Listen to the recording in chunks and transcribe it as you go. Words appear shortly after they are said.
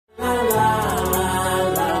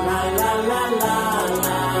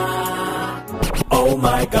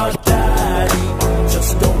my God, Daddy,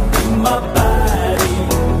 just don't be my baddie.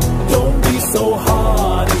 Don't be so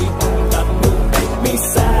hardy, that will make me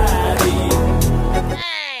saddy.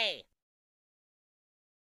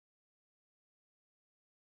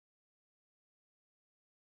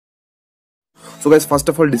 So guys first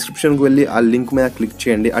of all డిస్క్రిప్షన్కి వెళ్ళి ఆ link మీద click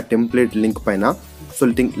చేయండి, ఆ template link పైన. So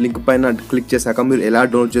link పైన click చేశాక మీరు ఎలా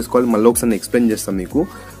డౌన్లోడ్ చేసుకోవాలి మళ్ళీ ఒకసారి ఎక్స్ప్లెయిన్ చేస్తాను మీకు.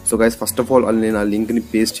 So guys first of all నేను ఆ లింక్ని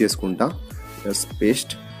పేస్ట్ చేసుకుంటా.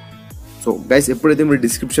 పేస్ట్. సో గైస్ ఎప్పుడైతే మీరు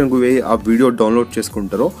డిస్క్రిప్షన్కి పోయి ఆ వీడియో డౌన్లోడ్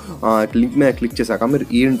చేసుకుంటారో లింక్ మీద క్లిక్ చేశాక మీరు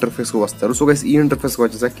ఈ ఇంటర్ఫేస్కి వస్తారు. సో గైస్ ఈ ఇంటర్ఫేస్కి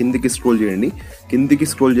వచ్చేసాక కిందికి స్క్రోల్ చేయండి. కిందికి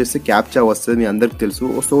స్క్రోల్ చేస్తే క్యాప్చా వస్తుంది, మీ అందరికి తెలుసు.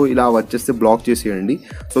 సో ఇలా వచ్చేస్తే బ్లాక్ చేసేయండి.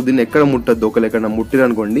 సో దీన్ని ఎక్కడ ముట్టద్దు, ఒకళ్ళు ఎక్కడ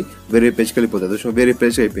ముట్టిరనుకోండి వేరే పేజ్కి వెళ్ళిపోతుంది. సో వేరే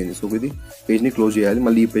పేజ్ అయిపోయింది. సో ఇది పేజ్ని క్లోజ్ చేయాలి,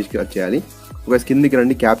 మళ్ళీ ఈ పేజ్కి వచ్చేయాలి. ఒక కిందికి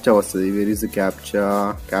రండి, క్యాప్చా వస్తుంది. Where is captcha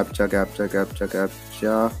captcha captcha captcha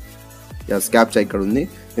captcha yes captcha ఇక్కడ ఉంది.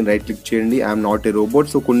 నేను రైట్ క్లిక్ చేయండి, I'm not a robot.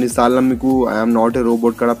 So కొన్నిసార్లు మీకు ఐఎమ్ నాట్ ఏ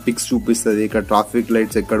రోబోట్ కూడా పిక్స్ చూపిస్తుంది, ఇక్కడ ట్రాఫిక్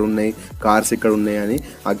లైట్స్ ఎక్కడ ఉన్నాయి, కార్స్ ఎక్కడ ఉన్నాయి అని.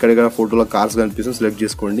 అక్కడెక్కడ ఫోటోలో కార్స్ కనిపిస్తుంది, సెలెక్ట్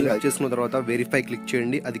చేసుకోండి. అది చేసుకున్న తర్వాత వెరిఫై క్లిక్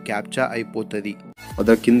చేయండి, అది క్యాప్చా అయిపోతుంది.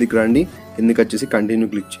 అదే కిందికి రండి, కిందికి వచ్చేసి కంటిన్యూ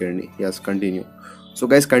క్లిక్ చేయండి. Yes continue. So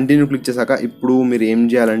guys continue click చేశాక ఇప్పుడు మీరు ఏం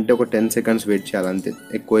చేయాలంటే ఒక 10 సెకండ్స్ వెయిట్ చేయాలి, అంతే,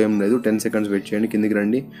 ఎక్కువ ఏం లేదు. 10 సెకండ్స్ వెయిట్ చేయండి. కిందికి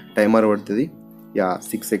రండి, టైమర్ పడుతుంది.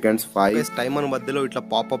 6 సెకండ్స్ 5 టైమర్ మధ్యలో ఇట్లా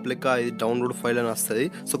పాపప్ లెక్క ఇది డౌన్లోడ్ ఫైల్ అని వస్తుంది.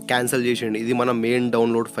 సో క్యాన్సిల్ చేసేయండి, ఇది మన మెయిన్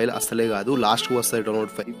డౌన్లోడ్ ఫైల్ అసలే కాదు, లాస్ట్కి వస్తుంది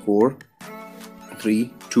డౌన్లోడ్ ఫైల్. 4 3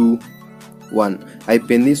 2 1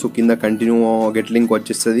 అయిపోయింది. సో కింద కంటిన్యూ గెట్ లింక్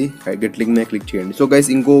వచ్చేస్తుంది, గెట్ లింక్ మీద క్లిక్ చేయండి. సో గైస్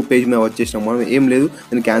ఇంకో పేజ్ మీద వచ్చేసినాం మనం, ఏం లేదు,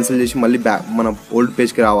 నేను క్యాన్సిల్ చేసి మళ్ళీ మన ఓల్డ్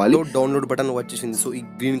పేజ్కి రావాలి. డౌన్లోడ్ బటన్ వచ్చేసింది. సో ఈ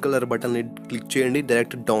గ్రీన్ కలర్ బటన్ క్లిక్ చేయండి,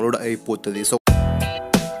 డైరెక్ట్ డౌన్లోడ్ అయిపోతుంది. సో